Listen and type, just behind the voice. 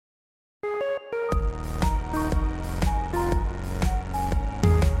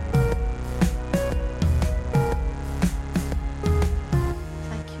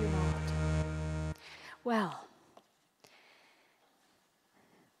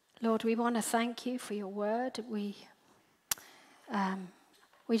Lord, we want to thank you for your word. We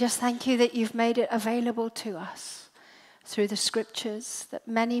just thank you that you've made it available to us through the scriptures, that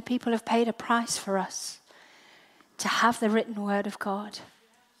many people have paid a price for us to have the written word of God,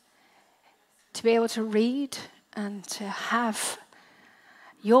 to be able to read and to have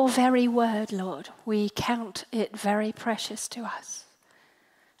your very word, Lord. We count it very precious to us.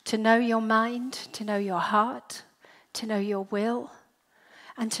 To know your mind, to know your heart, to know your will,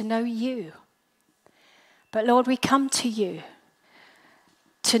 and to know you. But Lord, we come to you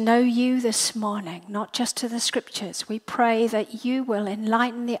to know you this morning, not just to the scriptures. We pray that you will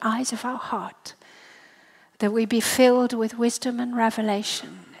enlighten the eyes of our heart, that we be filled with wisdom and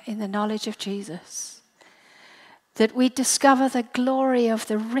revelation in the knowledge of Jesus, that we discover the glory of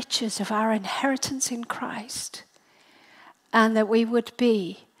the riches of our inheritance in Christ, and that we would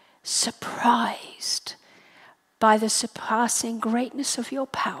be surprised by the surpassing greatness of your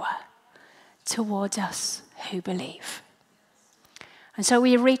power towards us who believe. And so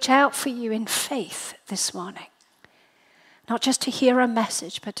we reach out for you in faith this morning, not just to hear a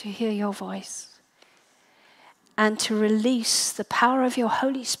message, but to hear your voice and to release the power of your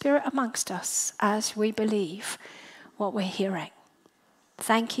Holy Spirit amongst us as we believe what we're hearing.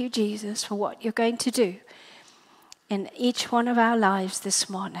 Thank you, Jesus, for what you're going to do in each one of our lives this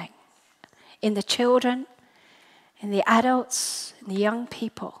morning, in the children, in the adults, in the young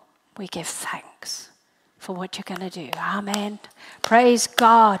people. We give thanks for what you're going to do. Amen. Praise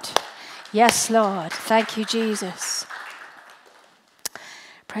God. Yes, Lord. Thank you, Jesus.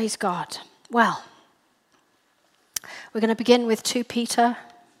 Praise God. Well, we're going to begin with 2 Peter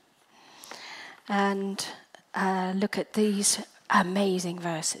and look at these amazing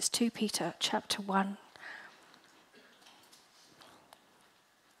verses. 2 Peter chapter 1.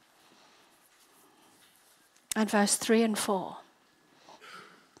 And verse 3 and 4.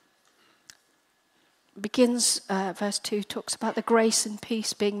 Begins, verse 2 talks about the grace and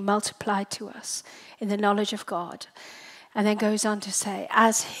peace being multiplied to us in the knowledge of God. And then goes on to say,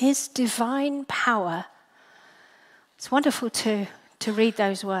 as his divine power, it's wonderful to read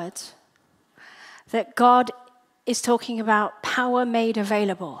those words, that God is talking about power made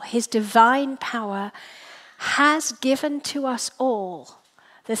available. His divine power has given to us all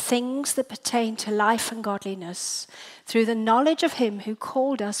the things that pertain to life and godliness through the knowledge of him who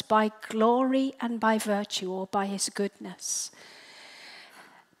called us by glory and by virtue, or by his goodness,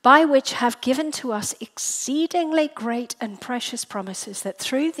 by which have given to us exceedingly great and precious promises, that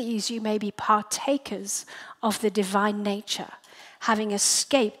through these you may be partakers of the divine nature, having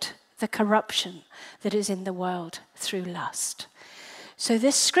escaped the corruption that is in the world through lust. So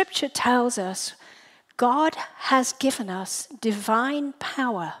this scripture tells us God has given us divine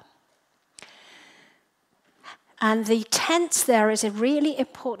power. And the tense there is really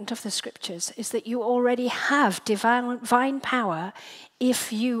important of the scriptures, is that you already have divine power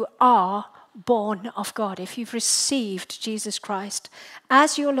if you are born of God. If you've received Jesus Christ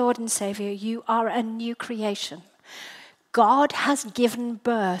as your Lord and Savior, you are a new creation. God has given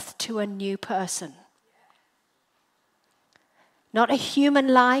birth to a new person. Not a human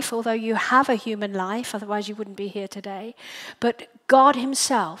life, although you have a human life, otherwise you wouldn't be here today. But God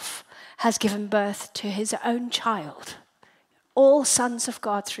himself has given birth to his own child. All sons of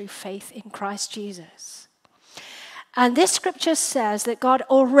God through faith in Christ Jesus. And this scripture says that God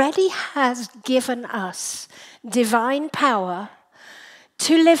already has given us divine power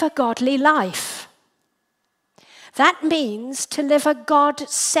to live a godly life. That means to live a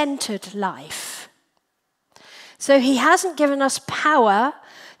God-centered life. So he hasn't given us power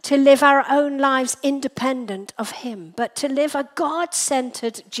to live our own lives independent of him, but to live a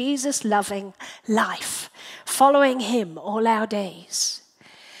God-centered, Jesus-loving life, following him all our days.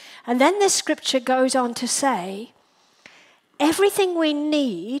 And then this scripture goes on to say, everything we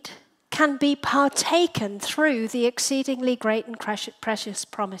need can be partaken through the exceedingly great and precious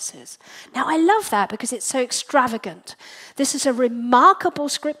promises. Now, I love that because it's so extravagant. This is a remarkable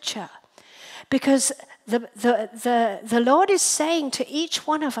scripture because the Lord is saying to each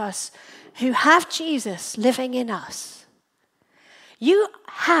one of us who have Jesus living in us, you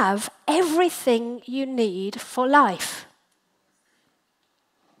have everything you need for life.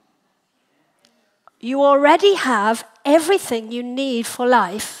 You already have everything you need for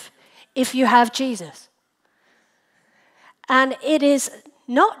life if you have Jesus. And it is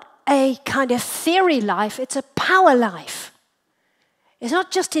not a kind of theory life, it's a power life. It's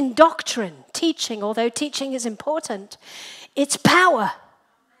not just in doctrine, teaching, although teaching is important. It's power.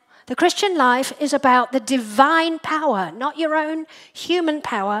 The Christian life is about the divine power, not your own human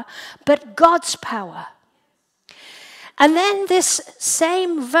power, but God's power. And then this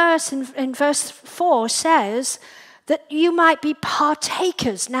same verse in verse 4 says that you might be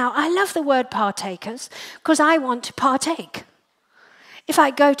partakers. Now, I love the word partakers because I want to partake. If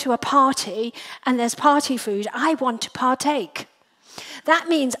I go to a party and there's party food, I want to partake. That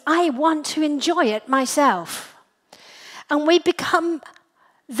means I want to enjoy it myself. And we become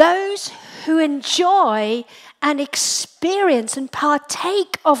those who enjoy and experience and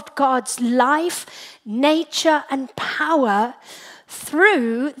partake of God's life, nature, and power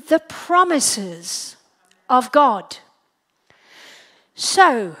through the promises of God.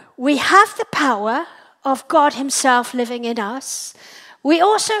 So, we have the power of God Himself living in us. We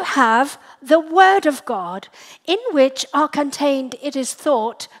also have the Word of God, in which are contained, it is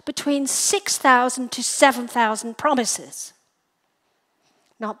thought, between 6,000 to 7,000 promises.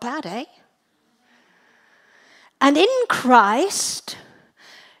 Not bad, eh? And in Christ,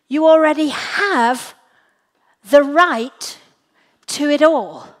 you already have the right to it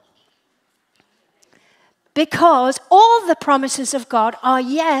all. Because all the promises of God are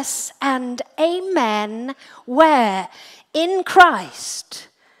yes and amen, where? In Christ.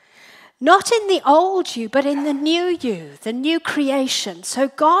 Not in the old you, but in the new creation. So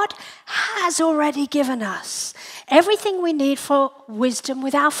God has already given us everything we need for wisdom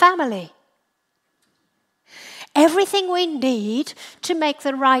with our family. Everything we need to make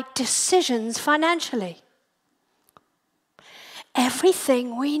the right decisions financially.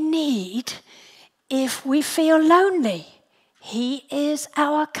 Everything we need if we feel lonely. He is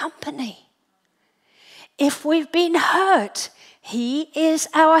our company. If we've been hurt, He is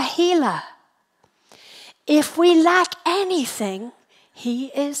our healer. If we lack anything, He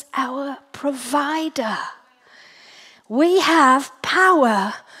is our provider. We have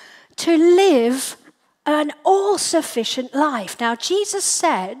power to live an all-sufficient life. Now, Jesus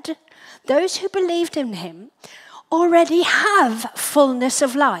said, those who believed in Him already have fullness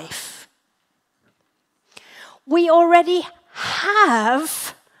of life. We already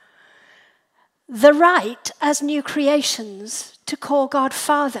have the right as new creations to call God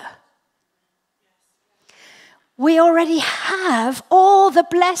Father. We already have all the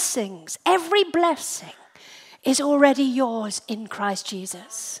blessings. Every blessing is already yours in Christ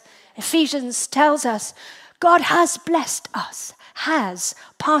Jesus. Ephesians tells us God has blessed us, has,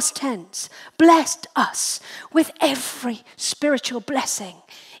 past tense, blessed us with every spiritual blessing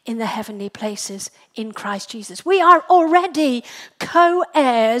in the heavenly places in Christ Jesus. We are already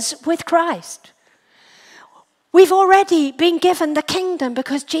co-heirs with Christ. We've already been given the kingdom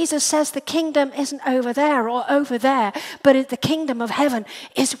because Jesus says the kingdom isn't over there or over there, but the kingdom of heaven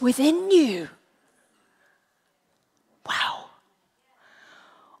is within you. Wow.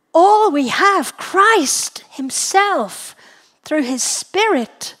 All we have, Christ Himself, through His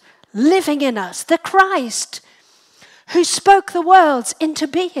Spirit living in us, the Christ who spoke the worlds into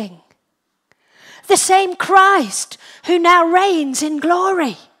being. The same Christ who now reigns in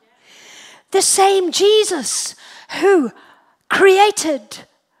glory. The same Jesus who created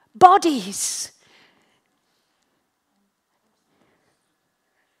bodies.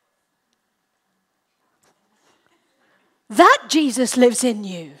 That Jesus lives in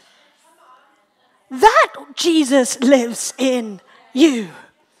you. That Jesus lives in you.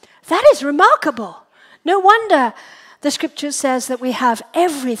 That is remarkable. No wonder the scripture says that we have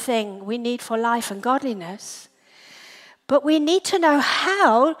everything we need for life and godliness. But we need to know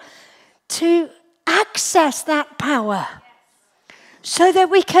how to access that power so that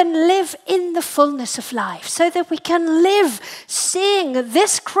we can live in the fullness of life, so that we can live seeing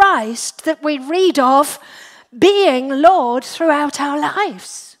this Christ that we read of being Lord throughout our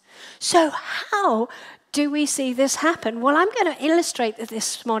lives. So how do we see this happen? Well, I'm going to illustrate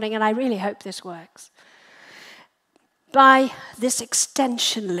this morning, and I really hope this works, by this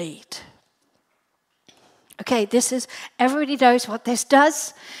extension lead. Okay, everybody knows what this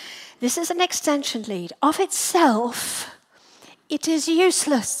does. This is an extension lead. Of itself, it is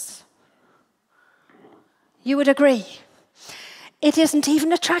useless. You would agree. It isn't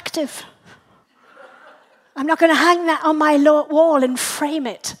even attractive. I'm not going to hang that on my wall and frame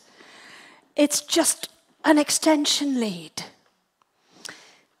it. It's just an extension lead.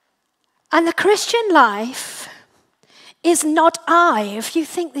 And the Christian life is not I. If you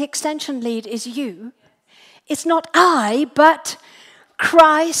think the extension lead is you, it's not I, but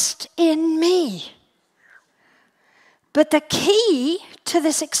Christ in me. But the key to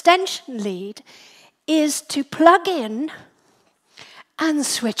this extension lead is to plug in and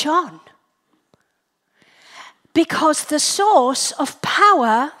switch on. Because the source of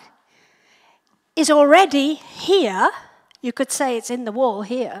power is already here. You could say it's in the wall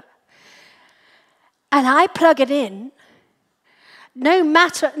here. And I plug it in no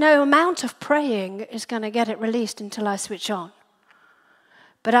amount of praying is going to get it released until I switch on.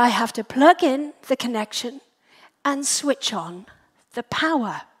 But I have to plug in the connection and switch on the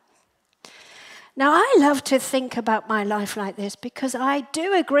power. Now, I love to think about my life like this because I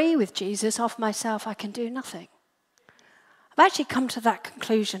do agree with Jesus. Of myself, I can do nothing. I've actually come to that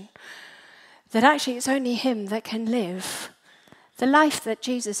conclusion that actually it's only him that can live. The life that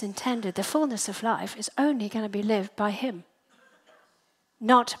Jesus intended, the fullness of life, is only going to be lived by him.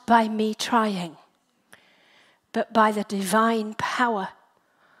 Not by me trying, but by the divine power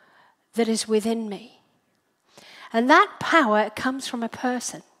that is within me. And that power comes from a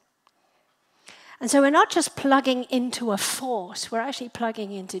person. And so we're not just plugging into a force, we're actually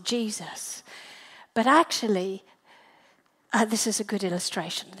plugging into Jesus. But actually, this is a good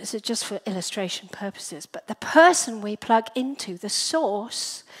illustration. This is just for illustration purposes. But the person we plug into, the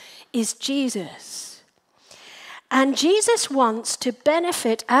source, is Jesus. And Jesus wants to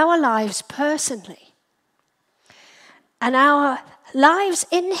benefit our lives personally. And our lives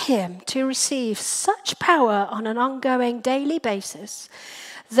in him to receive such power on an ongoing daily basis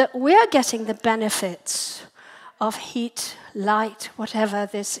that we're getting the benefits of heat, light, whatever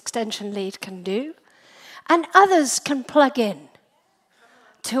this extension lead can do, and others can plug in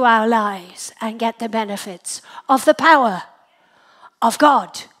to our lives and get the benefits of the power of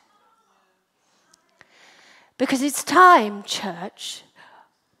God. Because it's time, church,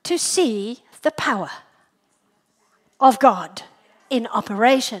 to see the power of God in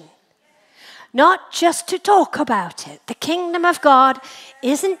operation. Not just to talk about it. The kingdom of God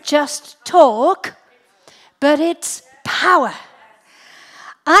isn't just talk, but it's power.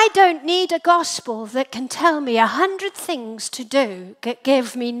 I don't need a gospel that can tell me 100 things to do that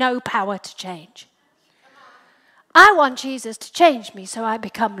give me no power to change. I want Jesus to change me so I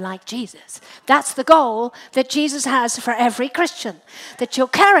become like Jesus. That's the goal that Jesus has for every Christian. That your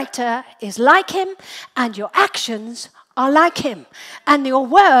character is like him and your actions are like him. And your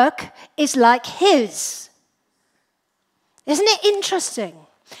work is like his. Isn't it interesting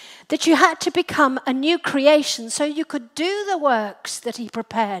that you had to become a new creation so you could do the works that he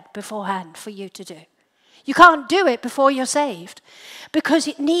prepared beforehand for you to do? You can't do it before you're saved because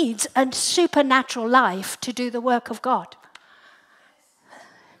it needs a supernatural life to do the work of God.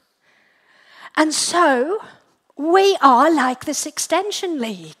 And so we are like this extension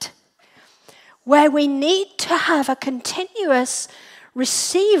lead where we need to have a continuous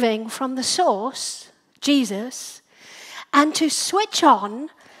receiving from the source, Jesus, and to switch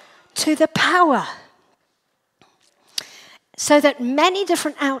on to the power so that many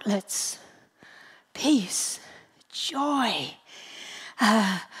different outlets, peace, joy,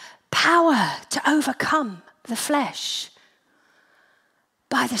 power to overcome the flesh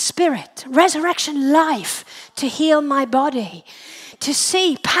by the Spirit, resurrection life to heal my body, to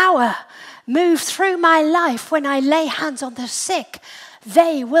see power move through my life when I lay hands on the sick,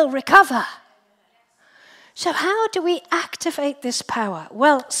 they will recover. So how do we activate this power?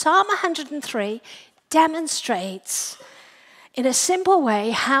 Well, Psalm 103 demonstrates in a simple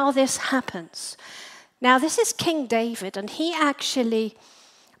way how this happens. Now, this is King David, and he actually,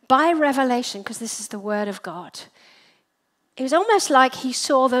 by revelation, because this is the word of God, it was almost like he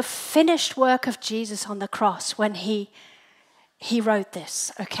saw the finished work of Jesus on the cross when he wrote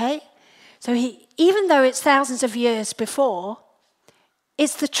this, okay? So even though it's thousands of years before,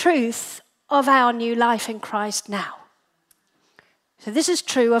 it's the truth of our new life in Christ now. So this is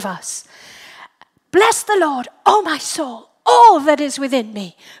true of us. Bless the Lord, O my soul, all that is within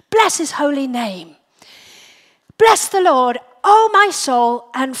me. Bless his holy name. Bless the Lord, O my soul,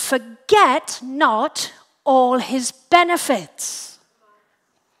 and forget not all his benefits.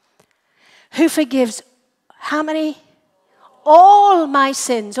 Who forgives how many? All my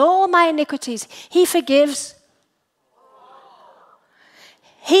sins, all my iniquities. He forgives.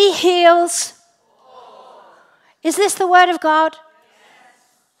 He heals. Is this the word of God?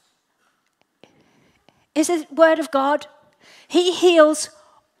 Is it word of God? He heals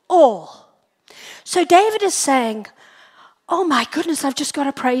all. So David is saying, oh my goodness, I've just got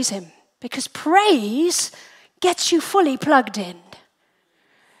to praise him. Because praise gets you fully plugged in.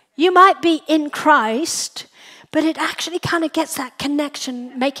 You might be in Christ, but it actually kind of gets that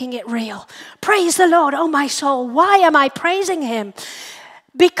connection, making it real. Praise the Lord, oh my soul. Why am I praising him?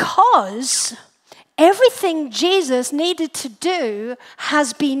 Because everything Jesus needed to do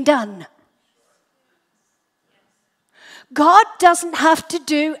has been done. God doesn't have to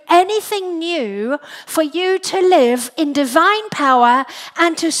do anything new for you to live in divine power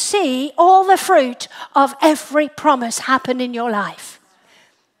and to see all the fruit of every promise happen in your life.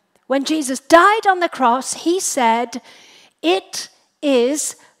 When Jesus died on the cross, he said, "It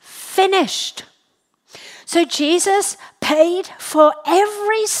is finished. So Jesus paid for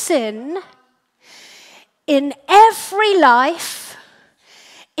every sin in every life,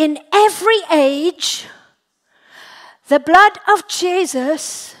 in every age. The blood of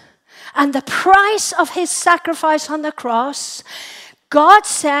Jesus and the price of his sacrifice on the cross, God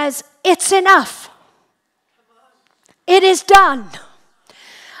says, it's enough. It is done.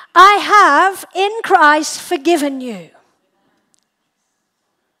 I have in Christ forgiven you.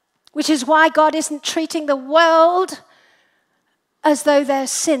 Which is why God isn't treating the world as though their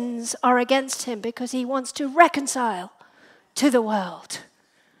sins are against him, because he wants to reconcile to the world.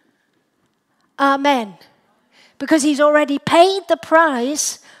 Amen. Because he's already paid the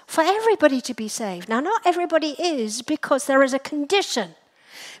price for everybody to be saved. Now, not everybody is, because there is a condition.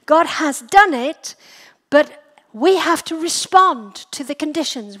 God has done it, but we have to respond to the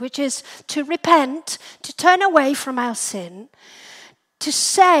conditions, which is to repent, to turn away from our sin, to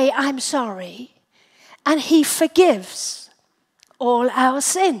say, I'm sorry, and he forgives all our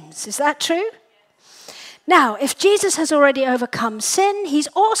sins. Is that true? Now, if Jesus has already overcome sin, he's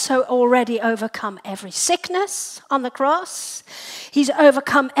also already overcome every sickness on the cross. He's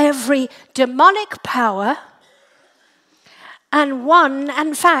overcome every demonic power, and won,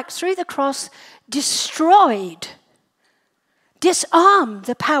 in fact, through the cross, disarmed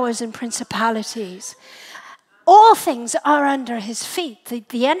the powers and principalities. All things are under his feet.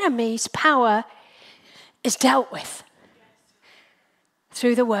 The enemy's power is dealt with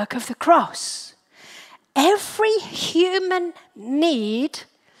through the work of the cross. Every human need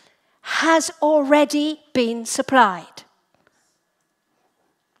has already been supplied.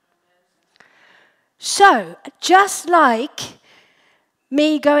 So, just like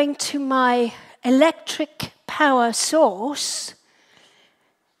me going to my electric power source,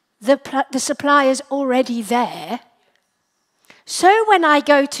 the supply is already there. So when I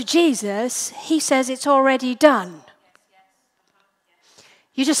go to Jesus, he says it's already done.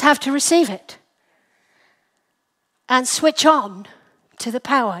 You just have to receive it and switch on to the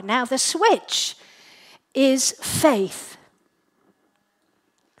power. Now the switch is faith.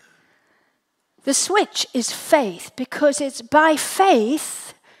 The switch is faith, because it's by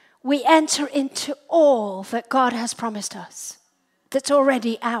faith we enter into all that God has promised us. That's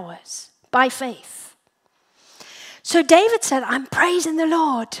already ours, by faith. So David said, I'm praising the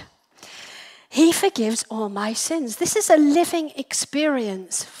Lord. He forgives all my sins. This is a living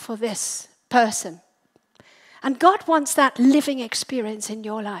experience for this person. And God wants that living experience in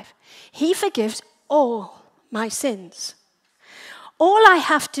your life. He forgives all my sins. All I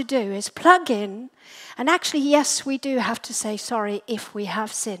have to do is plug in, and actually, yes, we do have to say sorry if we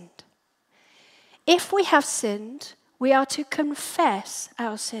have sinned. If we have sinned, we are to confess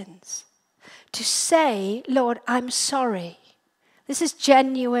our sins. To say, Lord, I'm sorry. This is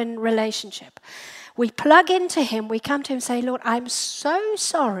genuine relationship. We plug into him, we come to him and say, Lord, I'm so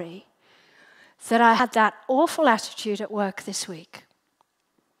sorry that I had that awful attitude at work this week.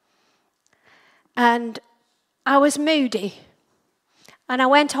 And I was moody. And I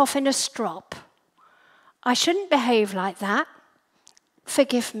went off in a strop. I shouldn't behave like that.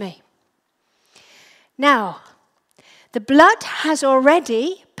 Forgive me. Now, the blood has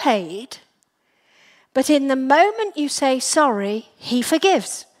already paid, but in the moment you say sorry, he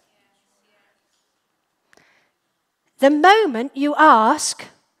forgives. The moment you ask,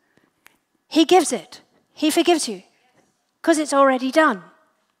 he gives it. He forgives you, because it's already done.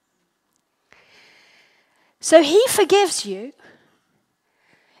 So he forgives you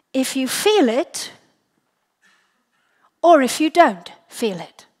if you feel it, or if you don't feel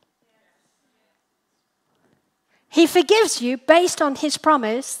it. He forgives you based on his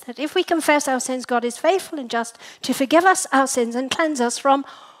promise that if we confess our sins, God is faithful and just to forgive us our sins and cleanse us from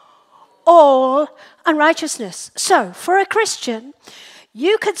all unrighteousness. So, for a Christian,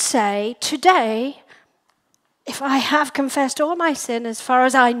 you could say, today, if I have confessed all my sin as far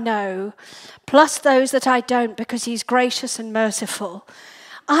as I know, plus those that I don't because he's gracious and merciful,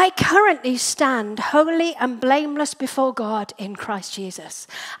 I currently stand holy and blameless before God in Christ Jesus.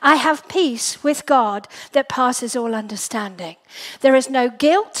 I have peace with God that passes all understanding. There is no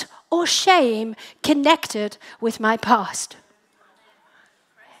guilt or shame connected with my past.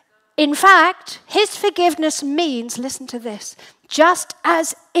 In fact, his forgiveness means, listen to this, just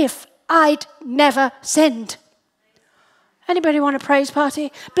as if I'd never sinned. Anybody want a praise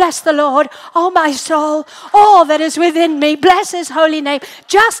party? Bless the Lord, oh my soul, all that is within me. Bless his holy name.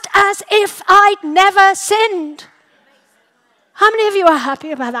 Just as if I'd never sinned. How many of you are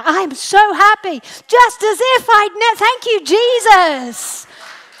happy about that? I'm so happy. Just as if I'd never. Thank you, Jesus.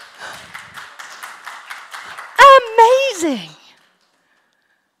 Amazing.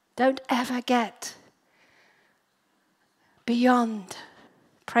 Don't ever get beyond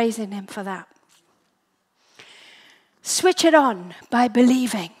praising him for that. Switch it on by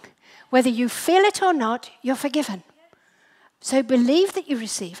believing. Whether you feel it or not, you're forgiven. So believe that you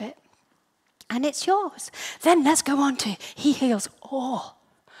receive it, and it's yours. Then let's go on to he heals all.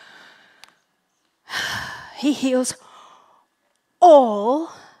 He heals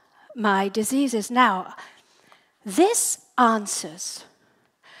all my diseases. Now, this answers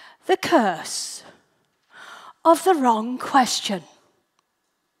the curse of the wrong question.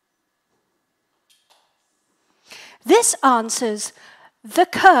 This answers the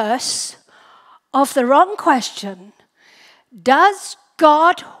curse of the wrong question. Does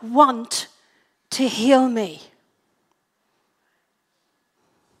God want to heal me?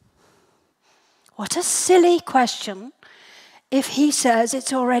 What a silly question if he says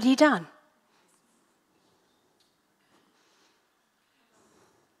it's already done.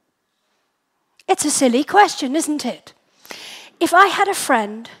 It's a silly question, isn't it? If I had a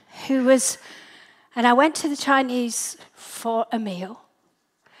friend and I went to the Chinese for a meal,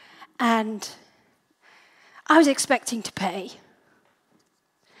 and I was expecting to pay,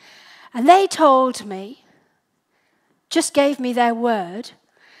 and they told me, just gave me their word,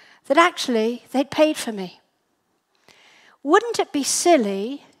 that actually they'd paid for me. Wouldn't it be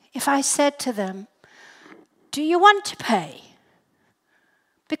silly if I said to them, do you want to pay?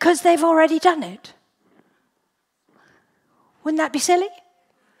 Because they've already done it. Wouldn't that be silly?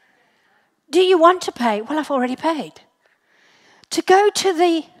 Do you want to pay? Well, I've already paid. To go to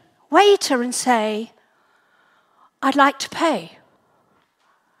the waiter and say, I'd like to pay.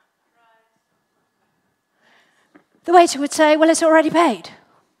 The waiter would say, well, it's already paid.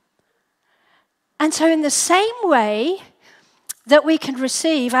 And so in the same way that we can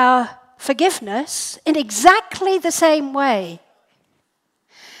receive our forgiveness, in exactly the same way,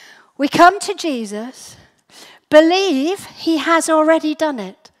 we come to Jesus, believe he has already done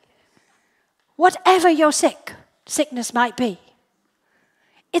it. Whatever your sickness might be,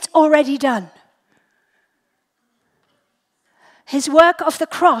 it's already done. His work of the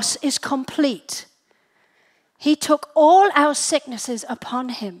cross is complete. He took all our sicknesses upon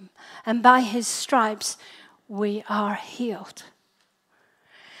him, and by his stripes we are healed.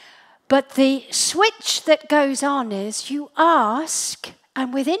 But the switch that goes on is you ask,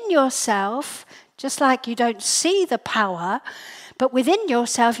 and within yourself, just like you don't see the power, but within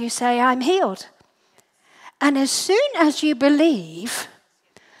yourself you say, I'm healed. And as soon as you believe,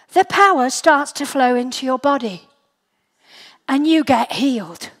 the power starts to flow into your body. And you get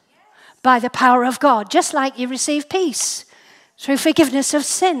healed by the power of God, just like you receive peace through forgiveness of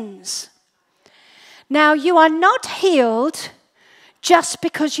sins. Now, you are not healed just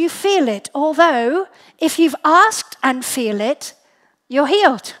because you feel it, although if you've asked and feel it, you're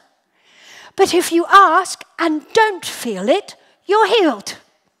healed. But if you ask and don't feel it, you're healed.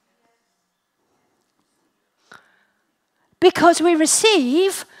 Because we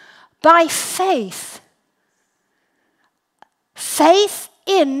receive by faith. Faith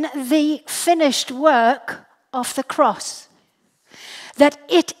in the finished work of the cross. That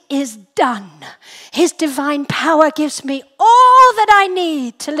it is done. His divine power gives me all that I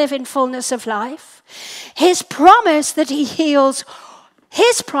need to live in fullness of life. His promise that he heals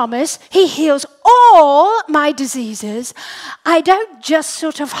all my diseases. I don't just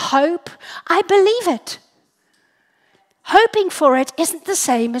sort of hope, I believe it. Hoping for it isn't the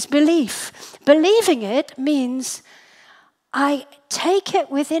same as belief. Believing it means I take it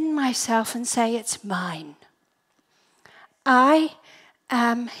within myself and say it's mine. I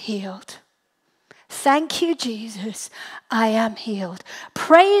am healed. Thank you, Jesus. I am healed.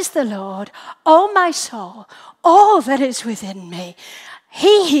 Praise the Lord, oh my soul, all that is within me.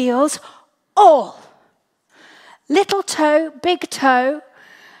 He heals all. Little toe, big toe,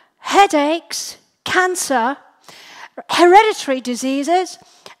 headaches, cancer, hereditary diseases.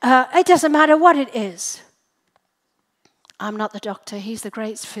 It doesn't matter what it is. I'm not the doctor. He's the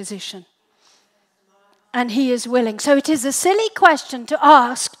great physician. And he is willing. So it is a silly question to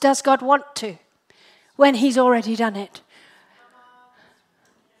ask, does God want to, when he's already done it?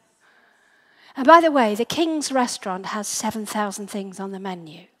 And by the way, the King's Restaurant has 7,000 things on the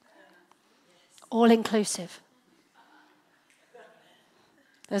menu. All inclusive.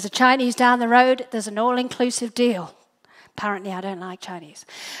 There's a Chinese down the road. There's an all-inclusive deal. Apparently, I don't like Chinese.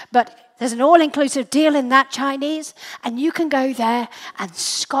 But there's an all-inclusive deal in that Chinese, and you can go there and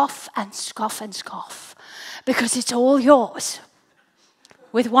scoff and scoff and scoff because it's all yours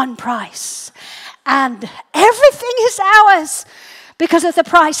with one price. And everything is ours because of the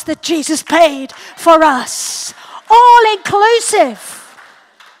price that Jesus paid for us. All-inclusive.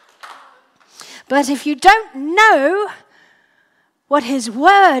 But if you don't know what his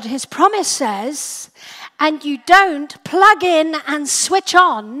word, his promise says, and you don't plug in and switch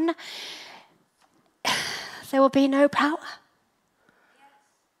on, there will be no power.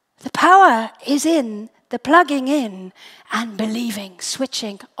 The power is in the plugging in and believing,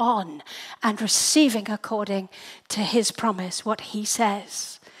 switching on and receiving according to his promise, what he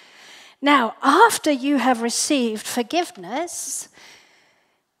says. Now, after you have received forgiveness,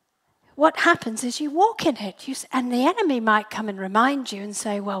 what happens is you walk in it. And the enemy might come and remind you and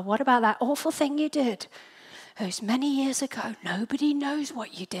say, well, what about that awful thing you did? Those many years ago, nobody knows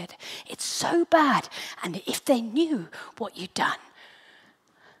what you did. It's so bad. And if they knew what you'd done.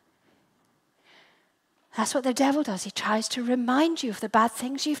 That's what the devil does. He tries to remind you of the bad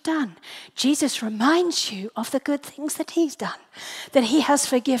things you've done. Jesus reminds you of the good things that he's done. That he has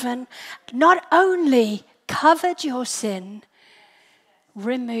forgiven, not only covered your sin,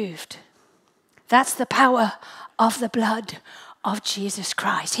 removed. That's the power of the blood of Jesus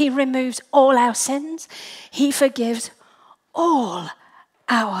Christ. He removes all our sins. He forgives all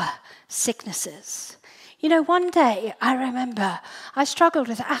our sicknesses. You know, one day I remember I struggled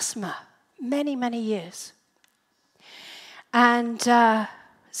with asthma many, many years. And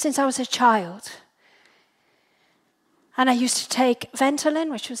since I was a child, and I used to take Ventolin,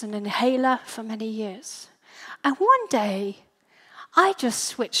 which was an inhaler, for many years. And one day, I just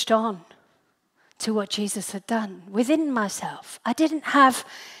switched on to what Jesus had done within myself. I didn't have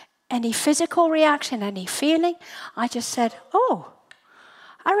any physical reaction, any feeling. I just said, oh,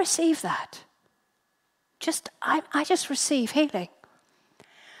 I receive that. I just receive healing.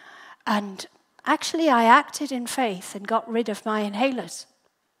 And actually, I acted in faith and got rid of my inhalers.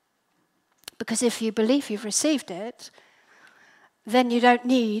 Because if you believe you've received it, then you don't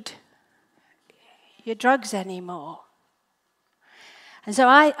need your drugs anymore. And so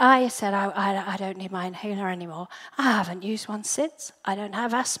I said, I don't need my inhaler anymore. I haven't used one since. I don't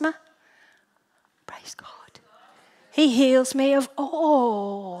have asthma. Praise God. He heals me of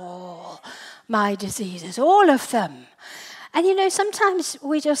all my diseases, all of them. And you know, sometimes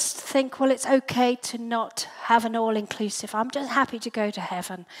we just think, well, it's okay to not have an all-inclusive. I'm just happy to go to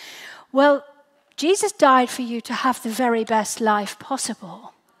heaven. Well, Jesus died for you to have the very best life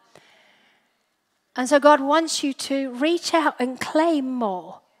possible. And so God wants you to reach out and claim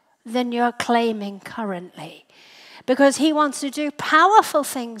more than you're claiming currently. Because he wants to do powerful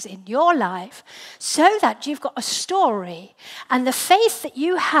things in your life so that you've got a story. And the faith that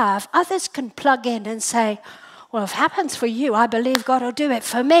you have, others can plug in and say, well, if it happens for you, I believe God will do it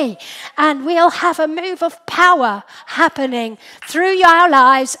for me. And we'll have a move of power happening through our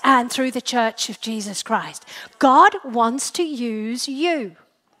lives and through the church of Jesus Christ. God wants to use you.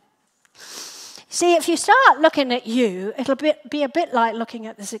 See, if you start looking at you, it'll be a bit like looking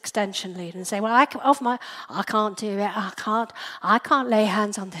at this extension lead and say, well, I can't do it. I can't lay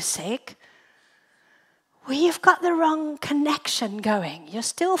hands on the sick. Well, you've got the wrong connection going. You're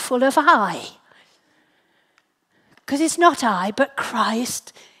still full of I. Because it's not I, but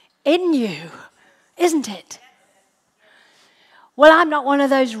Christ in you, isn't it? Well, I'm not one of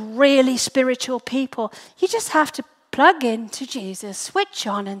those really spiritual people. You just have to plug into Jesus, switch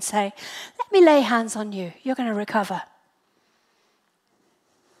on and say, let me lay hands on you. You're going to recover.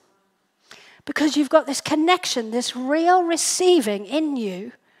 Because you've got this connection, this real receiving in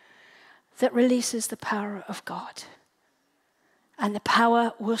you that releases the power of God. And the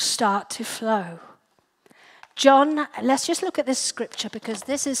power will start to flow. John, let's just look at this scripture because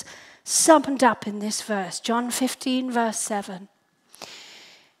this is summed up in this verse. John 15, verse 7.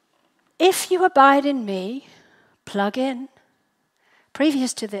 If you abide in me, plug in.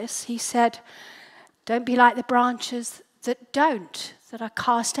 Previous to this, he said, don't be like the branches that are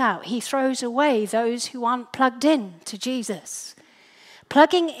cast out. He throws away those who aren't plugged in to Jesus.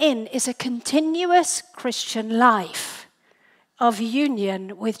 Plugging in is a continuous Christian life of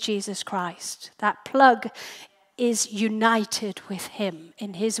union with Jesus Christ. That plug is united with him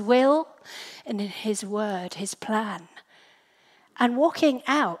in his will and in his word, his plan. And walking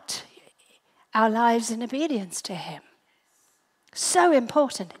out our lives in obedience to him. So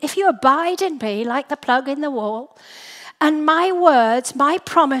important. If you abide in me like the plug in the wall, and my words, my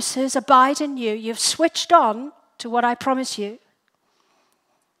promises abide in you, you've switched on to what I promise you.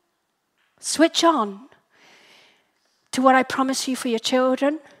 Switch on to what I promise you for your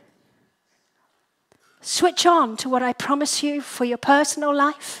children. Switch on to what I promise you for your personal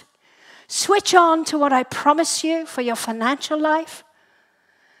life. Switch on to what I promise you for your financial life.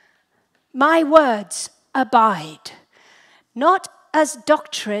 My words abide, not as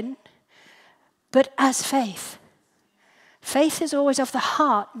doctrine, but as faith. Faith is always of the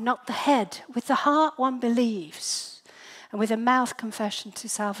heart, not the head. With the heart one believes, and with the mouth confession to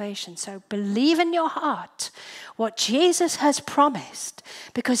salvation. So believe in your heart what Jesus has promised,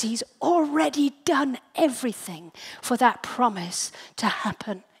 because he's already done everything for that promise to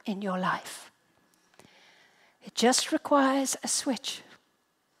happen in your life. It just requires a switch.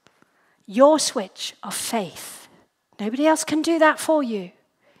 Your switch of faith. Nobody else can do that for you.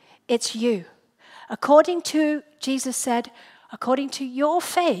 It's you. According to, Jesus said, according to your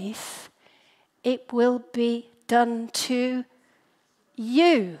faith, it will be done to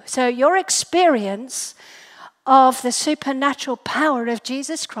you. So your experience of the supernatural power of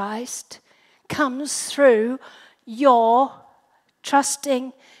Jesus Christ comes through your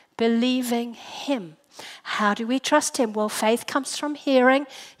trusting, believing him. How do we trust him? Well, faith comes from hearing,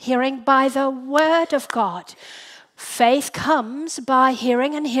 hearing by the word of God. Faith comes by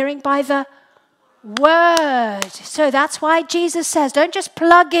hearing, and hearing by the word. So that's why Jesus says, don't just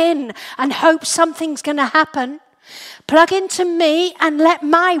plug in and hope something's going to happen. Plug into me and let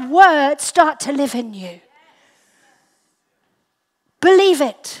my word start to live in you. Believe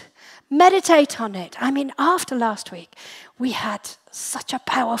it. Meditate on it. I mean, after last week, we had such a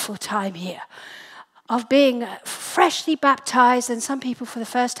powerful time here of being freshly baptized, and some people for the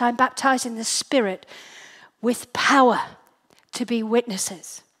first time baptized in the Spirit with power to be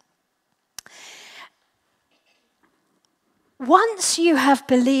witnesses. Once you have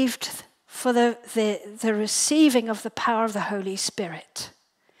believed for the receiving of the power of the Holy Spirit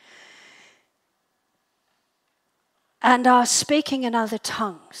and are speaking in other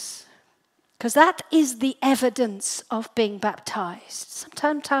tongues, because that is the evidence of being baptized.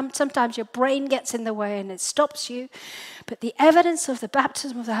 Sometimes your brain gets in the way and it stops you, but the evidence of the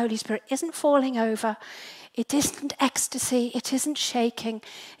baptism of the Holy Spirit isn't falling over. It isn't ecstasy. It isn't shaking.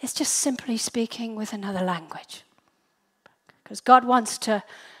 It's just simply speaking with another language. Because God wants to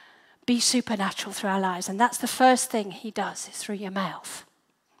be supernatural through our lives, and that's the first thing he does, is through your mouth.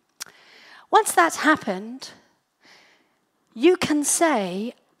 Once that's happened, you can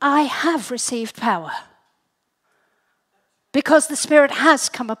say, I have received power because the Spirit has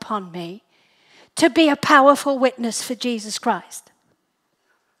come upon me to be a powerful witness for Jesus Christ.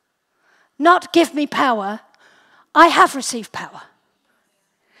 Not give me power, I have received power.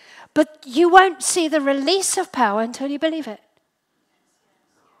 But you won't see the release of power until you believe it.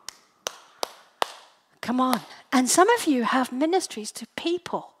 Come on. And some of you have ministries to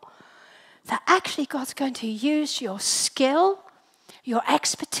people that actually God's going to use your skill, your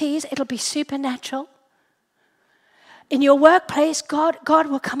expertise. It'll be supernatural. In your workplace, God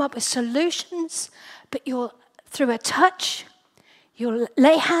will come up with solutions, but through a touch, you'll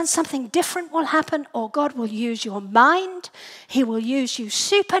lay hands, something different will happen, or God will use your mind. He will use you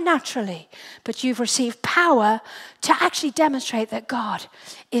supernaturally, but you've received power to actually demonstrate that God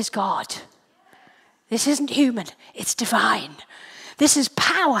is God. This isn't human, it's divine. This is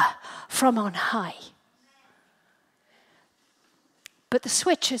power from on high. But the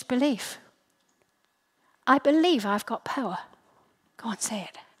switch is belief. I believe I've got power. Go on, say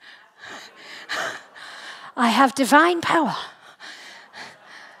it. I have divine power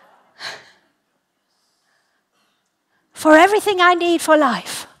for everything I need for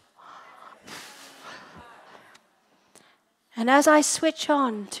life. And as I switch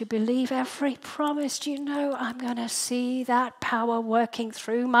on to believe every promise, I'm going to see that power working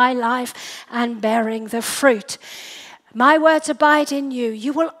through my life and bearing the fruit. My words abide in you.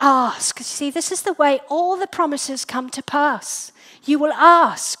 You will ask. See, this is the way all the promises come to pass. You will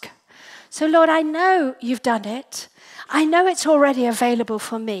ask. So, Lord, I know you've done it. I know it's already available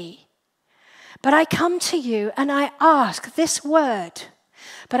for me. But I come to you and I ask this word.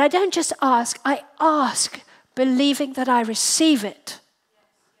 But I don't just ask, I ask believing that I receive it.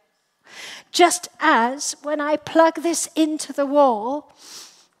 Just as when I plug this into the wall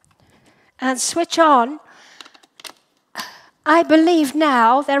and switch on, I believe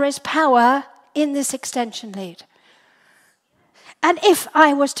now there is power in this extension lead. And if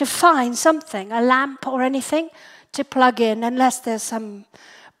I was to find something, a lamp or anything, to plug in, unless there's some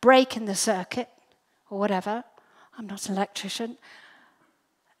break in the circuit or whatever, I'm not an electrician,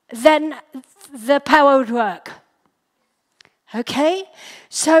 then the power would work. Okay?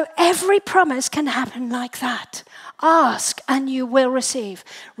 So every promise can happen like that. Ask and you will receive.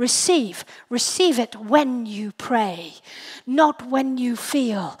 Receive it when you pray, not when you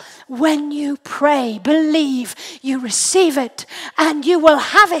feel. When you pray, believe, you receive it and you will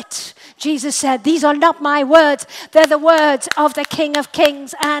have it. Jesus said, these are not my words, they're the words of the King of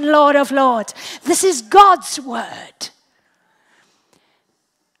Kings and Lord of Lords. This is God's word.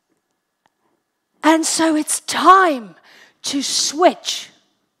 And so it's time to switch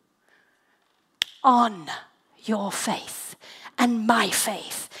on your faith and my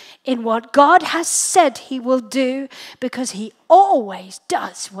faith in what God has said he will do, because he always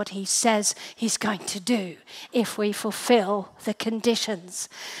does what he says he's going to do if we fulfill the conditions.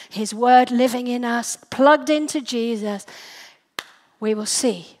 His word living in us, plugged into Jesus, we will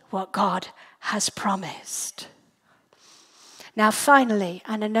see what God has promised. Now finally,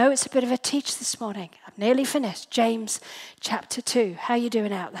 and I know it's a bit of a teach this morning, I've nearly finished, James chapter 2. How are you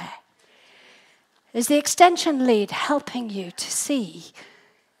doing out there? Is the extension lead helping you to see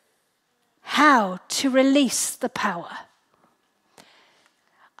how to release the power?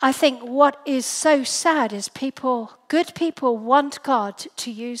 I think what is so sad is good people want God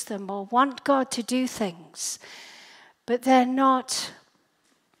to use them or want God to do things, but they're not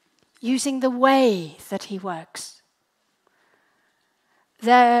using the way that he works.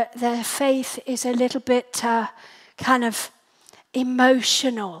 Their faith is a little bit kind of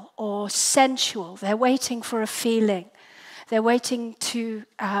emotional or sensual. They're waiting for a feeling. They're waiting to,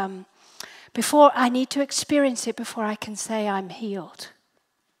 before I need to experience it before I can say I'm healed.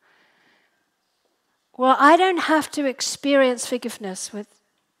 Well, I don't have to experience forgiveness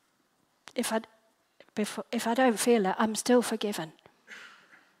if I don't feel it, I'm still forgiven.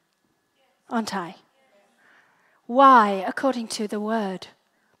 Aren't I? Why? According to the word,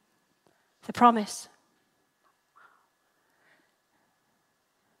 the promise.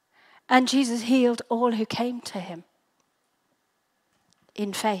 And Jesus healed all who came to him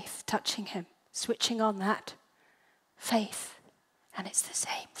in faith, touching him, switching on that faith. And it's the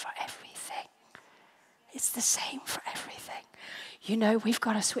same for everything. It's the same for everything. You know, we've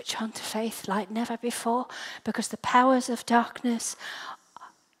got to switch on to faith like never before, because the powers of darkness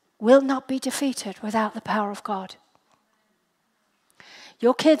will not be defeated without the power of God.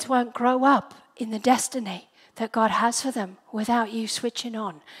 Your kids won't grow up in the destiny that God has for them without you switching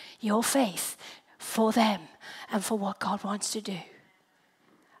on your faith for them and for what God wants to do.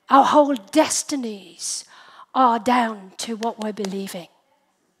 Our whole destinies are down to what we're believing.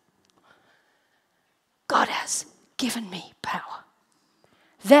 God has given me power.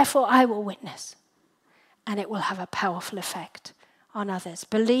 Therefore, I will witness, and it will have a powerful effect on others.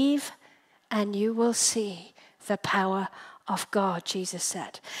 Believe, and you will see the power of God, Jesus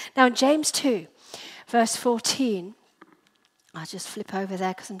said. Now, in James 2, verse 14, I'll just flip over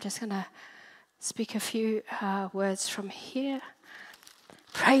there because I'm just going to speak a few words from here.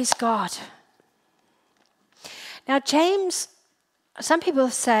 Praise God. Now, James, some people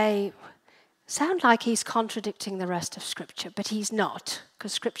sound like he's contradicting the rest of Scripture, but he's not,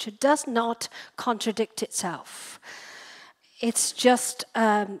 because Scripture does not contradict itself. It's just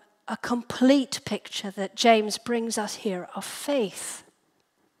a complete picture that James brings us here of faith.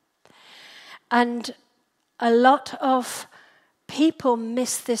 And a lot of people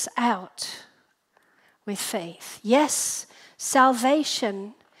miss this out with faith. Yes,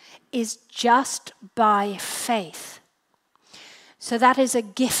 salvation is just by faith. So that is a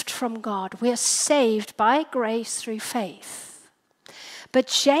gift from God. We are saved by grace through faith. But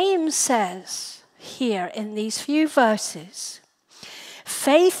James says here in these few verses,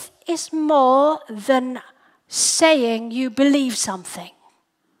 faith is more than saying you believe something.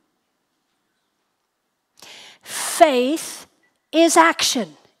 Faith is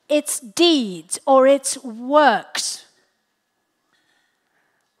action. It's deeds or it's works.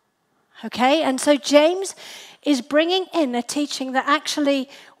 Okay, and so James is bringing in a teaching that actually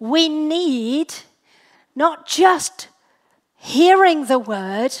we need not just hearing the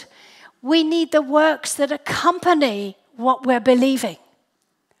word, we need the works that accompany what we're believing.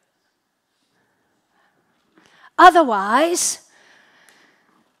 Otherwise,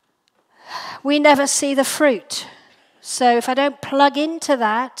 we never see the fruit. So if I don't plug into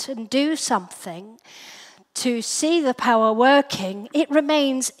that and do something to see the power working, it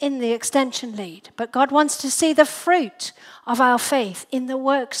remains in the extension lead. But God wants to see the fruit of our faith in the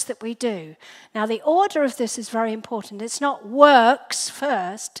works that we do. Now, the order of this is very important. It's not works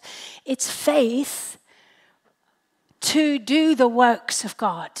first, it's faith to do the works of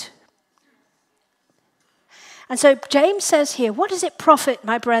God. And so James says here, what does it profit,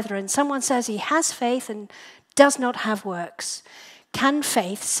 my brethren? Someone says he has faith and does not have works. Can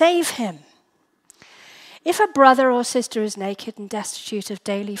faith save him? If a brother or sister is naked and destitute of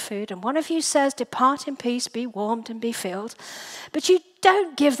daily food, and one of you says, depart in peace, be warmed and be filled, but you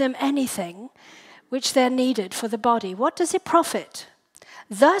don't give them anything which they're needed for the body, what does it profit?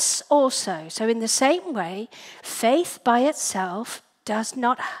 Thus also, so in the same way, faith by itself does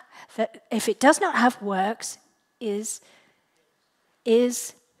not, if it does not have works, is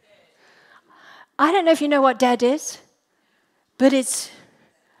I don't know if you know what dead is. but it's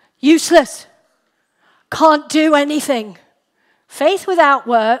useless. Can't do anything. Faith without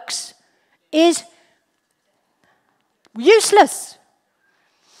works is useless.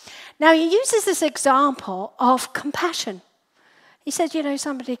 Now, he uses this example of compassion. He says,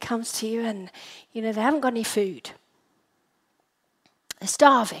 somebody comes to you and, they haven't got any food. They're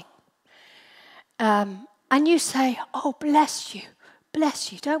starving. And you say, oh, bless you,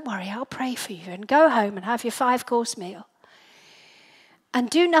 don't worry, I'll pray for you. And go home and have your 5-course meal. And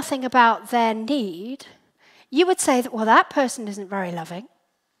do nothing about their need. You would say that, well, that person isn't very loving.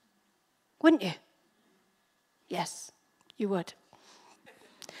 Wouldn't you? Yes, you would.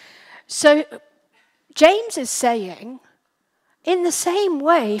 So James is saying, in the same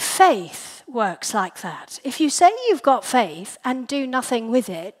way, faith works like that. If you say you've got faith and do nothing with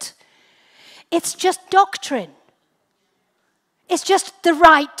it, it's just doctrine. It's just the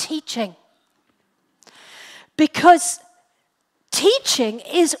right teaching. Because teaching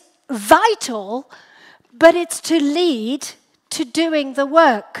is vital, but it's to lead to doing the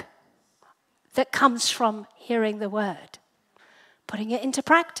work that comes from hearing the word, putting it into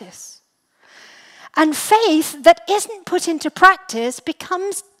practice. And faith that isn't put into practice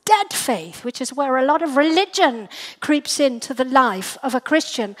becomes dead faith, which is where a lot of religion creeps into the life of a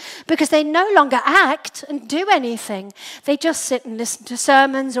Christian, because they no longer act and do anything. They just sit and listen to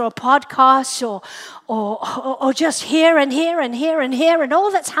sermons or podcasts or just hear and hear and hear and hear, and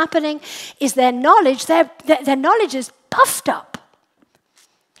all that's happening is their knowledge. Their knowledge is puffed up,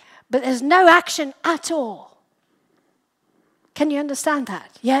 but there's no action at all. Can you understand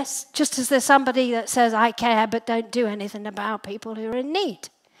that? Yes? Just as there's somebody that says, I care, but don't do anything about people who are in need.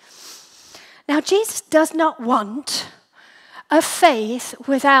 Now, Jesus does not want a faith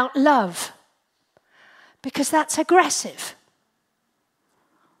without love, because that's aggressive.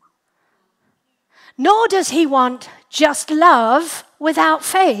 Nor does he want just love without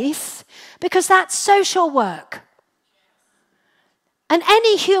faith, because that's social work. And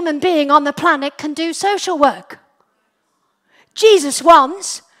any human being on the planet can do social work. Jesus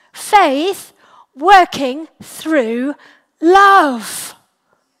wants faith working through love.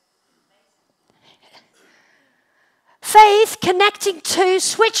 Faith connecting to,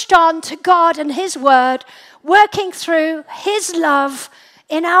 switched on to God and his word, working through his love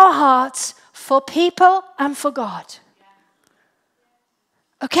in our hearts for people and for God.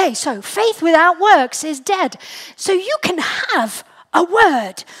 Okay, so faith without works is dead. So you can have a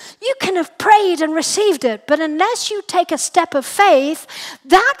word. You can have prayed and received it, but unless you take a step of faith,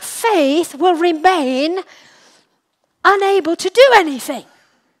 that faith will remain unable to do anything.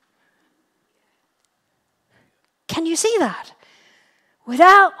 Can you see that?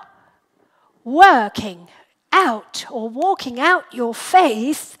 Without working out or walking out your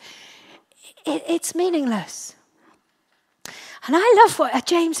faith, it's meaningless. And I love what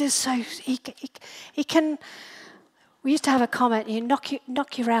James is so, he can. We used to have a comment, you knock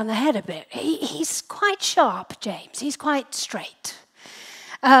you around the head a bit. He's quite sharp, James. He's quite straight.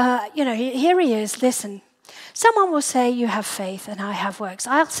 Here he is, listen. Someone will say, you have faith and I have works.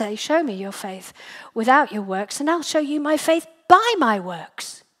 I'll say, show me your faith without your works, and I'll show you my faith by my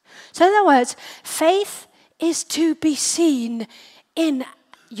works. So in other words, faith is to be seen in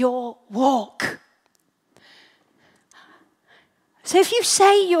your walk. So if you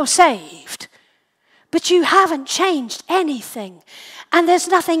say you're saved, but you haven't changed anything, and there's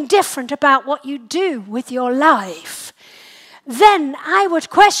nothing different about what you do with your life, then I would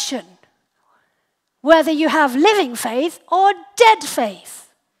question whether you have living faith or dead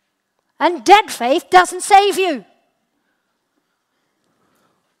faith. And dead faith doesn't save you.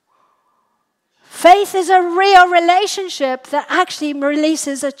 Faith is a real relationship that actually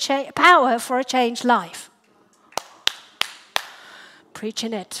releases a power for a changed life.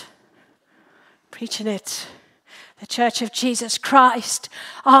 Preaching it. Preaching it. The Church of Jesus Christ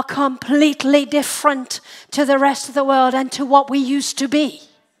are completely different to the rest of the world and to what we used to be.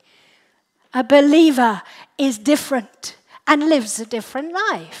 A believer is different and lives a different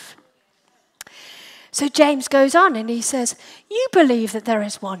life. So James goes on and he says, you believe that there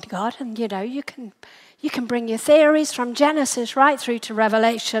is one God, and you can bring your theories from Genesis right through to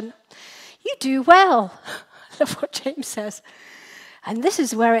Revelation. You do well. I love what James says. And this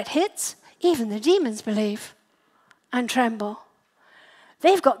is where it hits. Even the demons believe and tremble.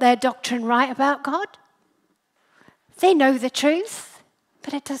 They've got their doctrine right about God. They know the truth,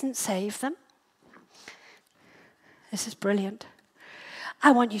 but it doesn't save them. This is brilliant.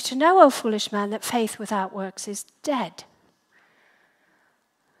 I want you to know, O foolish man, that faith without works is dead.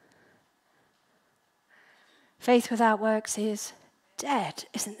 Faith without works is dead.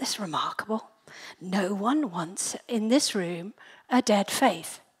 Isn't this remarkable? No one wants in this room a dead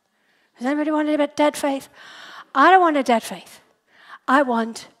faith. Does anybody want a dead faith? I don't want a dead faith. I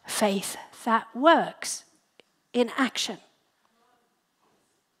want faith that works in action.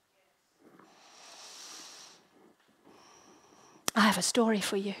 I have a story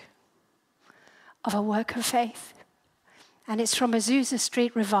for you of a work of faith. And it's from Azusa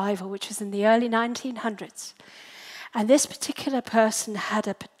Street revival, which was in the early 1900s. And this particular person had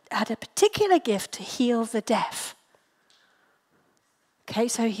a particular gift to heal the deaf. Okay,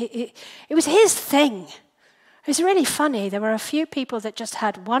 so it was his thing. It was really funny. There were a few people that just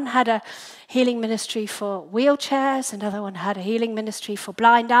one had a healing ministry for wheelchairs, another one had a healing ministry for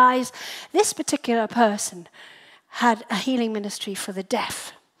blind eyes. This particular person had a healing ministry for the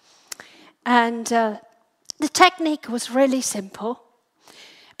deaf. And the technique was really simple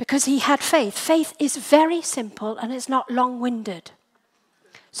because he had faith. Faith is very simple and it's not long-winded.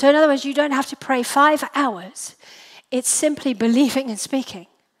 So in other words, you don't have to pray 5 hours. It's simply believing and speaking.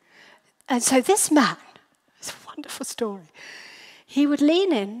 And so this man, it's a wonderful story, he would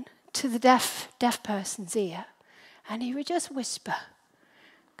lean in to the deaf person's ear and he would just whisper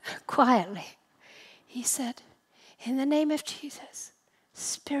quietly. He said, "In the name of Jesus,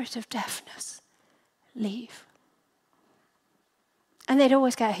 spirit of deafness, leave." And they'd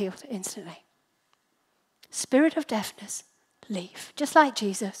always get healed instantly. Spirit of deafness, leave. Just like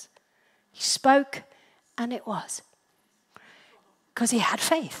Jesus. He spoke and it was. Because he had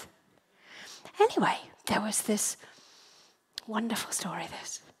faith. Anyway, there was this wonderful story.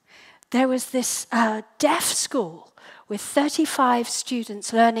 There was this deaf school with 35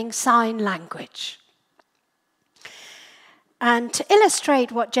 students learning sign language. And to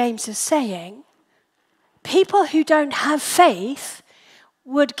illustrate what James is saying, people who don't have faith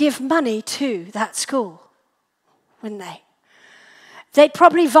would give money to that school, wouldn't they? They'd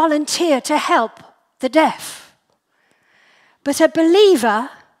probably volunteer to help the deaf. But a believer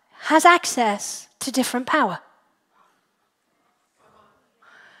has access to different power.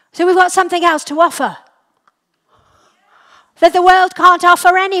 So we've got something else to offer that the world can't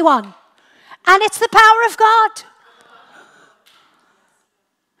offer anyone. And it's the power of God.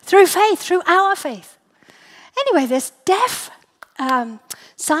 Through faith, through our faith. Anyway, this deaf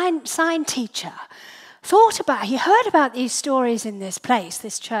sign teacher he heard about these stories in this place,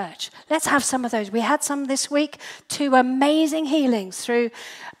 this church. Let's have some of those. We had some this week, 2 amazing healings through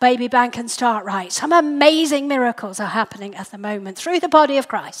Baby Bank and Start Right. Some amazing miracles are happening at the moment through the body of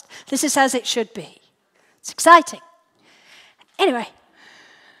Christ. This is as it should be. It's exciting. Anyway,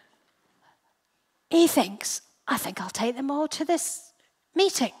 he thinks, I think I'll take them all to this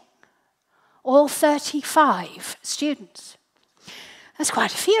meeting. All 35 students. That's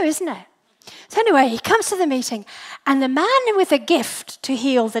quite a few, isn't it? So anyway, he comes to the meeting, and the man with a gift to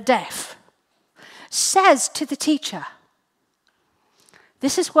heal the deaf says to the teacher,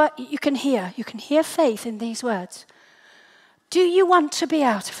 this is what you can hear. You can hear faith in these words. Do you want to be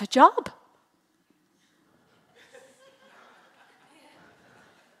out of a job?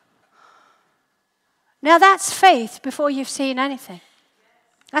 Now that's faith before you've seen anything.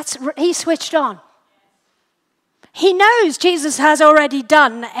 He switched on. He knows Jesus has already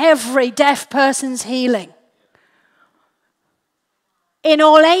done every deaf person's healing. In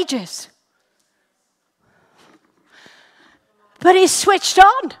all ages. But he's switched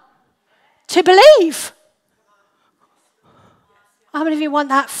on to believe. How many of you want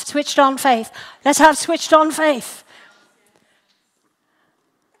that switched on faith? Let's have switched on faith.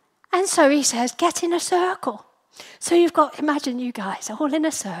 And so he says, get in a circle. So you've got, imagine you guys all in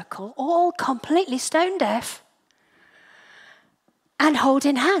a circle, all completely stone deaf, and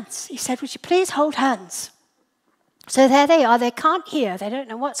holding hands. He said, would you please hold hands? So there they are. They can't hear. They don't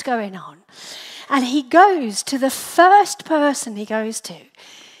know what's going on. And he goes to the first person he goes to.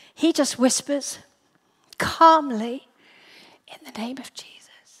 He just whispers calmly, in the name of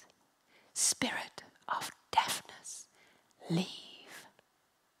Jesus, spirit of deafness, leave.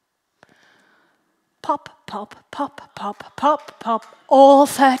 Pop, pop, pop, pop, pop, pop. All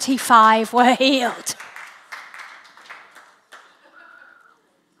 35 were healed.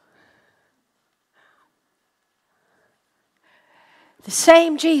 The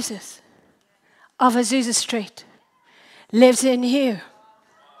same Jesus of Azusa Street lives in you.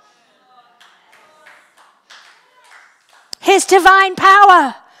 His divine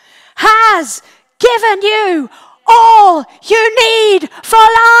power has given you all you need for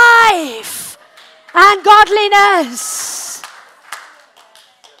life and godliness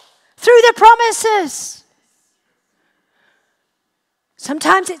through the promises.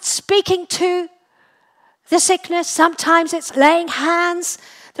 Sometimes it's speaking to the sickness, sometimes it's laying hands,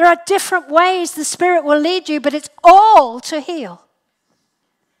 There are different ways the Spirit will lead you, but it's all to heal.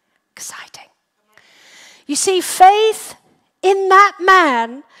 Exciting. You see, faith in that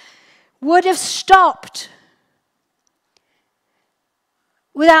man would have stopped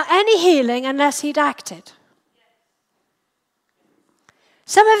without any healing unless he'd acted.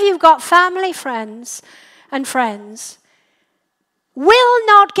 Some of you have got family, friends, will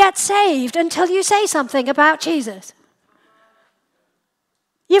not get saved until you say something about Jesus.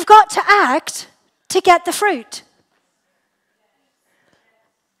 You've got to act to get the fruit.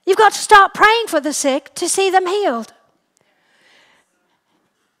 You've got to start praying for the sick to see them healed.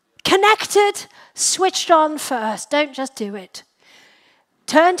 Connected, switched on first. Don't just do it.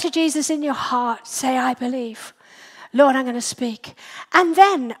 Turn to Jesus in your heart. Say, I believe. Lord, I'm going to speak. And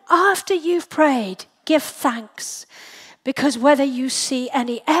then, after you've prayed, give thanks. Because whether you see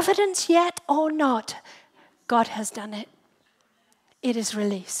any evidence yet or not, God has done it. It is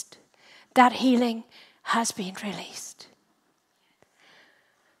released. That healing has been released.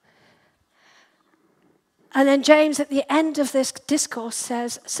 And then James at the end of this discourse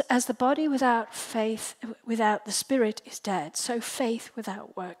says, as the body without faith, without the Spirit is dead, so faith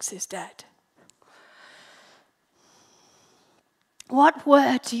without works is dead. What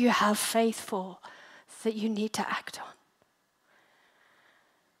word do you have faith for that you need to act on?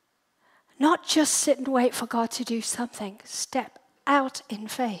 Not just sit and wait for God to do something. Step out in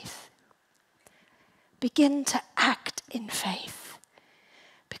faith. Begin to act in faith.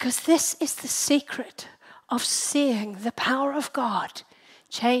 Because this is the secret of seeing the power of God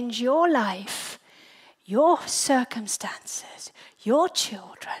change your life, your circumstances, your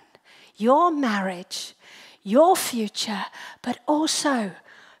children, your marriage, your future, but also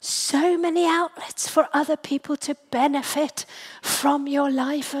so many outlets for other people to benefit from your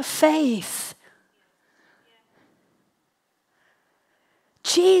life of faith.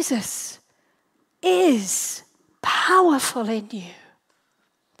 Jesus is powerful in you.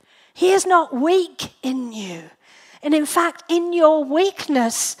 He is not weak in you. And in fact, in your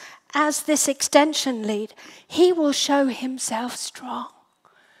weakness as this extension lead, he will show himself strong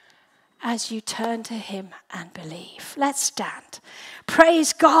as you turn to him and believe. Let's stand.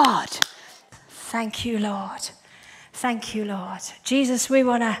 Praise God. Thank you, Lord. Thank you, Lord. Jesus, we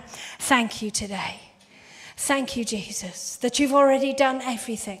want to thank you today. Thank you, Jesus, that you've already done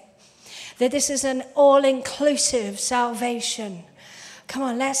everything. That this is an all-inclusive salvation. Come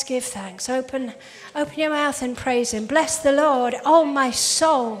on, let's give thanks. Open your mouth and praise him. Bless the Lord, oh my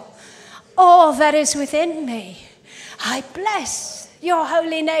soul, all that is within me. I bless your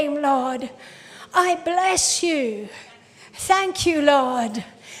holy name, Lord. I bless you. Thank you, Lord.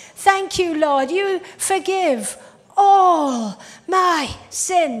 Thank you, Lord. You forgive all my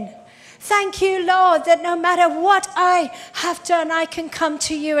sin. Thank you, Lord, that no matter what I have done, I can come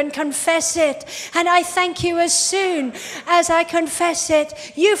to you and confess it. And I thank you as soon as I confess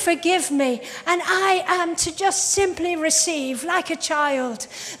it, you forgive me. And I am to just simply receive like a child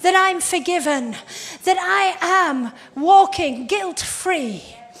that I'm forgiven, that I am walking guilt-free,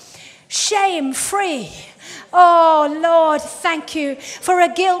 shame-free. Oh, Lord, thank you for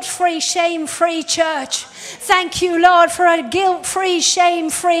a guilt-free, shame-free church. Thank you, Lord, for a guilt-free,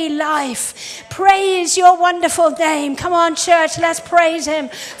 shame-free life. Praise your wonderful name. Come on, church, let's praise him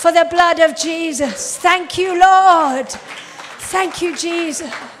for the blood of Jesus. Thank you, Lord. Thank you,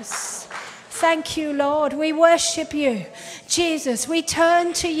 Jesus. Thank you, Lord. We worship you. Jesus, we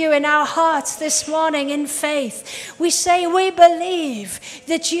turn to you in our hearts this morning in faith. We say we believe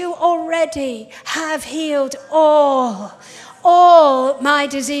that you already have healed all my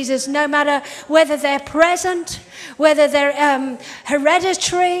diseases, no matter whether they're present, whether they're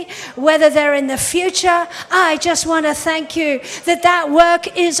hereditary, whether they're in the future. I just want to thank you that that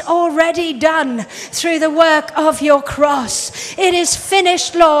work is already done through the work of your cross. It is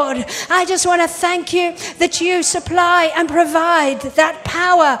finished, Lord. I just want to thank you that you supply and provide that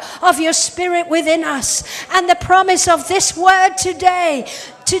power of your Spirit within us, and the promise of this word today.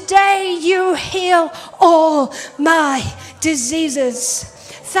 Today you heal all my diseases.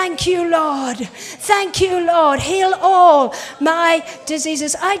 Thank you, Lord. Thank you, Lord. Heal all my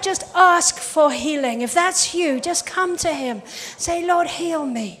diseases. I just ask for healing. If that's you, just come to him. Say, Lord, heal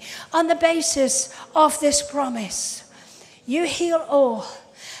me on the basis of this promise. You heal all.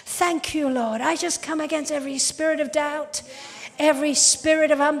 Thank you, Lord. I just come against every spirit of doubt, every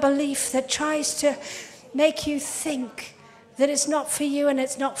spirit of unbelief that tries to make you think that it's not for you and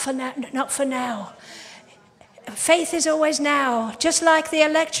it's not for now. Faith is always now, just like the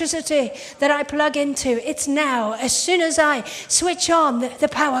electricity that I plug into. It's now. As soon as I switch on, the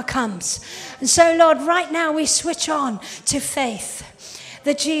power comes. And so, Lord, right now we switch on to faith.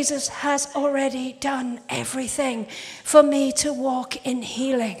 that Jesus has already done everything for me to walk in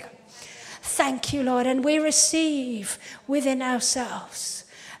healing. Thank you, Lord. And we receive within ourselves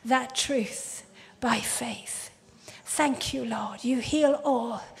that truth by faith. Thank you, Lord. You heal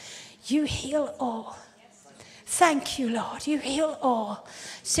all. You heal all. Thank you, Lord. You heal all.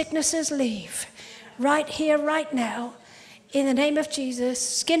 Sicknesses leave right here, right now. In the name of Jesus,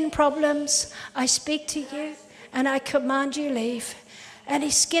 skin problems, I speak to you and I command you leave.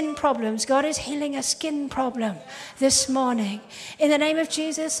 Any skin problems, God is healing a skin problem this morning. In the name of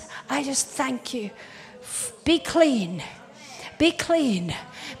Jesus, I just thank you. Be clean. Be clean.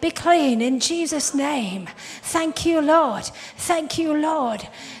 Be clean in Jesus' name. Thank you, Lord. Thank you, Lord.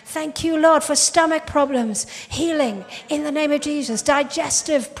 Thank you, Lord, for stomach problems, healing in the name of Jesus.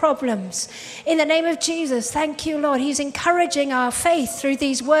 Digestive problems in the name of Jesus. Thank you, Lord. He's encouraging our faith through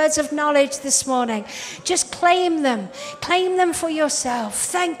these words of knowledge this morning. Just claim them. Claim them for yourself.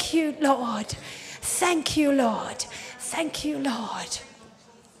 Thank you, Lord. Thank you, Lord. Thank you, Lord.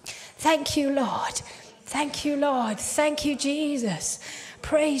 Thank you, Lord. Thank you, Lord. Thank you, Jesus.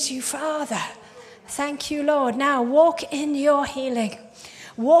 Praise you, Father. Thank you, Lord. Now walk in your healing.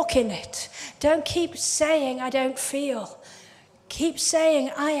 Walk in it. Don't keep saying, I don't feel. Keep saying,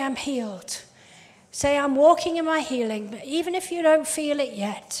 I am healed. Say, I'm walking in my healing. But even if you don't feel it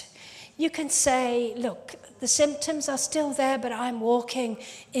yet, you can say, look, the symptoms are still there, but I'm walking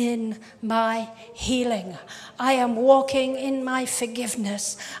in my healing. I am walking in my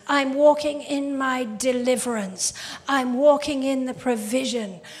forgiveness. I'm walking in my deliverance. I'm walking in the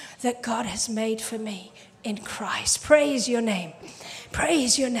provision that God has made for me in Christ. Praise your name.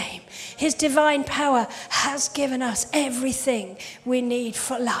 Praise your name. His divine power has given us everything we need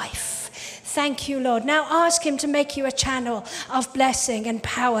for life. Thank you, Lord. Now ask him to make you a channel of blessing and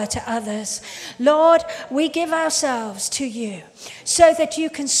power to others. Lord, we give ourselves to you so that you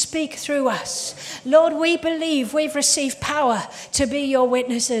can speak through us. Lord, we believe we've received power to be your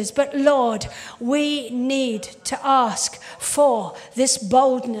witnesses. But Lord, we need to ask for this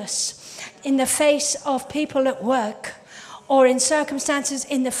boldness in the face of people at work, or in circumstances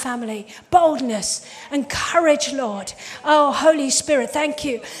in the family. Boldness and courage, Lord. Oh, Holy Spirit, thank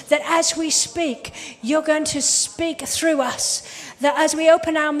you that as we speak, you're going to speak through us. That as we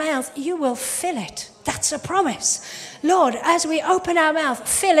open our mouth, you will fill it. That's a promise. Lord, as we open our mouth,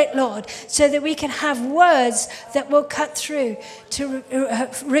 fill it, Lord, so that we can have words that will cut through to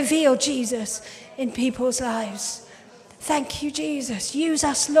reveal Jesus in people's lives. Thank you, Jesus. Use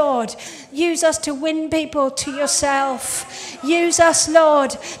us, Lord. Use us to win people to yourself. Use us,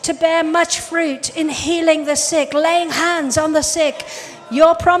 Lord, to bear much fruit in healing the sick, laying hands on the sick.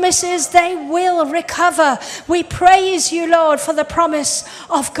 Your promises, they will recover. We praise you, Lord, for the promise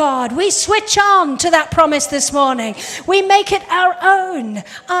of God. We switch on to that promise this morning. We make it our own.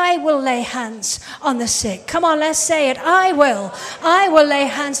 I will lay hands on the sick. Come on, let's say it. I will lay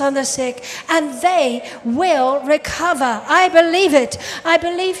hands on the sick and they will recover. I believe it. I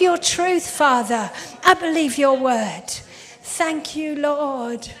believe your truth, Father. I believe your word. Thank you,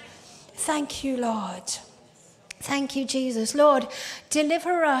 Lord. Thank you, Lord. Thank you, Jesus. Lord,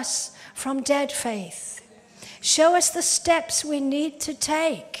 deliver us from dead faith. Show us the steps we need to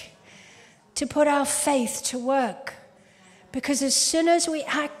take to put our faith to work. Because as soon as we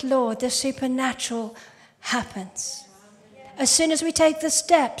act, Lord, the supernatural happens. As soon as we take the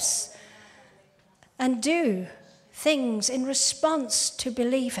steps and do things in response to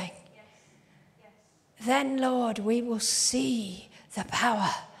believing, then, Lord, we will see the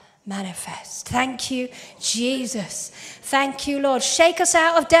power manifest. Thank you, Jesus. Thank you, Lord. Shake us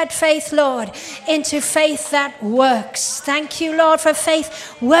out of dead faith, Lord, into faith that works. Thank you, Lord, for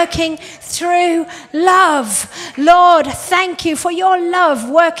faith working through love. Lord, thank you for your love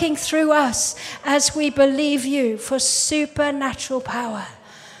working through us as we believe you for supernatural power.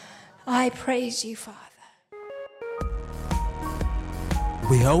 I praise you, Father.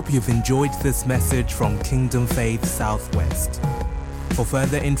 We hope you've enjoyed this message from Kingdom Faith Southwest. For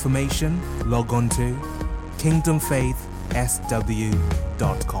further information, log on to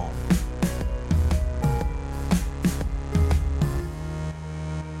kingdomfaithsw.com.